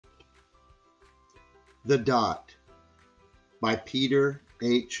The Dot by Peter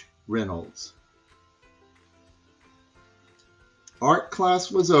H. Reynolds. Art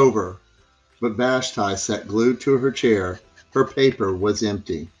class was over, but Vashti sat glued to her chair. Her paper was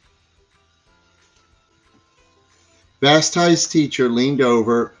empty. Vashti's teacher leaned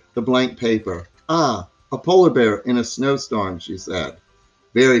over the blank paper. "Ah, a polar bear in a snowstorm," she said.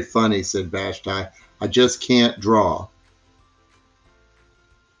 "Very funny," said Vashti. "I just can't draw."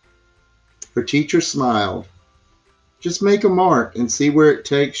 Her teacher smiled. "Just make a mark and see where it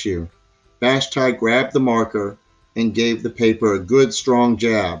takes you." Vashti grabbed the marker and gave the paper a good strong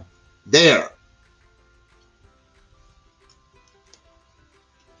jab. "There!"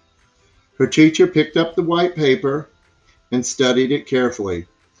 Her teacher picked up the white paper and studied it carefully.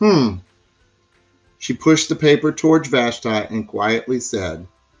 She pushed the paper towards Vashti and quietly said,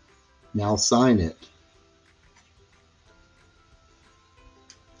 "Now sign it."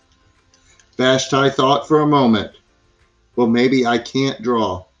 Vashti thought for a moment. "Well, maybe I can't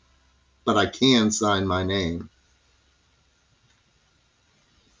draw, but I can sign my name."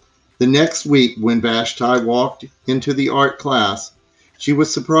 The next week, when Vashti walked into the art class, she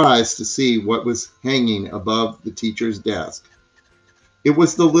was surprised to see what was hanging above the teacher's desk. It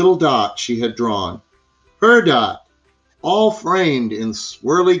was the little dot she had drawn. Her dot, all framed in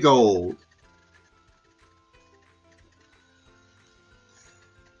swirly gold.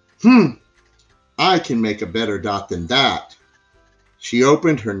 I can make a better dot than that." She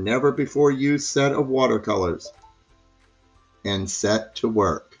opened her never-before-used set of watercolors and set to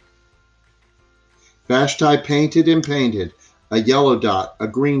work. Vashti painted and painted, a yellow dot, a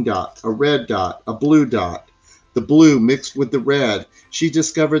green dot, a red dot, a blue dot. The blue mixed with the red. She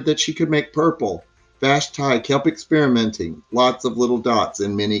discovered that she could make purple. Vashti kept experimenting, lots of little dots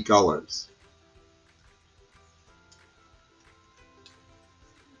in many colors.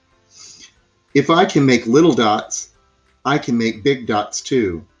 "If I can make little dots, I can make big dots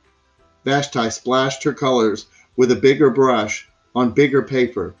too." Vashti splashed her colors with a bigger brush on bigger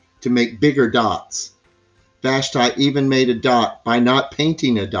paper to make bigger dots. Vashti even made a dot by not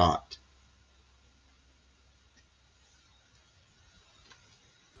painting a dot.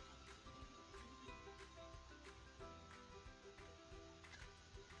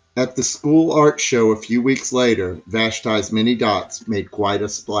 At the school art show a few weeks later, Vashti's many dots made quite a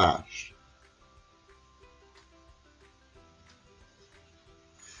splash.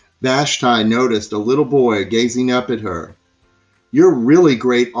 Vashti noticed a little boy gazing up at her. "You're a really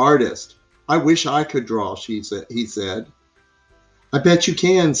great artist. I wish I could draw," he said. "I bet you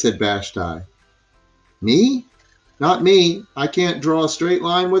can," said Vashti. "Me? Not me. I can't draw a straight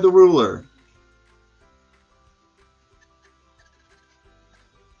line with a ruler."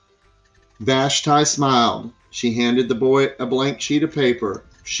 Vashti smiled. She handed the boy a blank sheet of paper.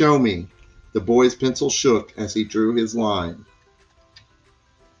 "Show me." The boy's pencil shook as he drew his line.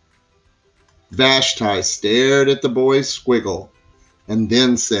 Vashti stared at the boy's squiggle and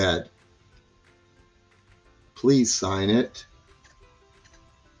then said, "Please sign it."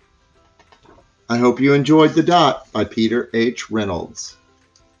 I hope you enjoyed The Dot by Peter H. Reynolds.